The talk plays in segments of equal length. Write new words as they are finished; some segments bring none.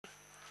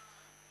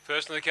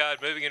First in the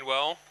card, moving in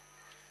well.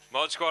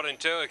 Mod Squad in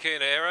 2,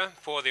 Akina Era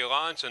for the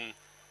Alliance, and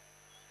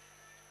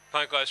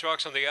Punkglass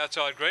Rocks on the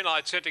outside. Green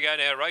light set to go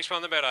now. Race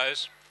from the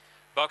Meadows.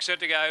 Box set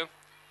to go.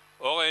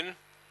 All in.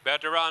 About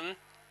to run.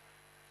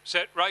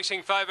 Set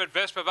racing favourite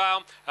Vespa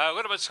Vale. A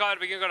little bit slow to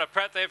begin. Got a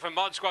Pratt there from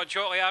Mod Squad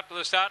shortly after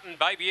the start, and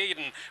Baby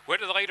Eden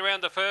went to the lead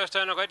around the first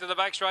turn and led to the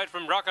back straight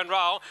from Rock and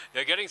Roll.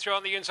 They're getting through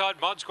on the inside.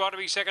 Mod Squad to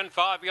be second,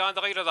 5 behind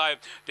the leader though.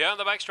 Down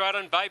the back straight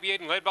and Baby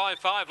Eden led by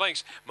 5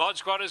 lengths. Mod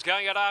Squad is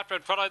going out after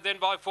it, followed then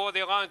by 4 the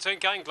Alliance and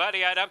King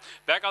Gladiator.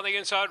 Back on the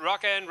inside,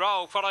 Rock and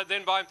Roll, followed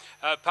then by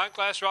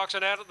Punkglass Rocks,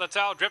 and out at the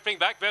tail, drifting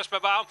back Vespa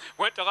Vale.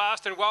 Went to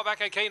last and well back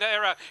Akina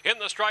Era in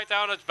the straight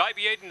though, and it's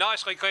Baby Eden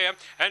nicely clear,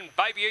 and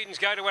Baby Eden's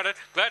going to win it.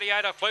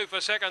 Gladiator flew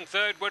for second,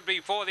 third would be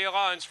for the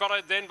Alliance,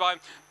 followed then by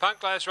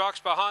Punkglass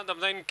Rocks. Behind them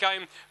then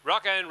came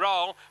Rock and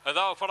Roll, and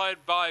they were followed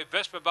by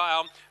Vespa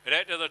Vale, and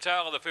out to the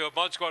tail of the field.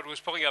 Mod Squad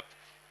was pulling up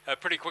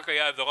pretty quickly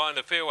over the line.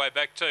 The fairway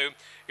back two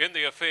in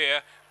the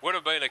affair would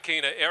have been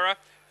Akina Era,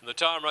 and the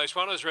time race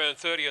one is around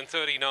 30 and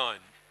 39.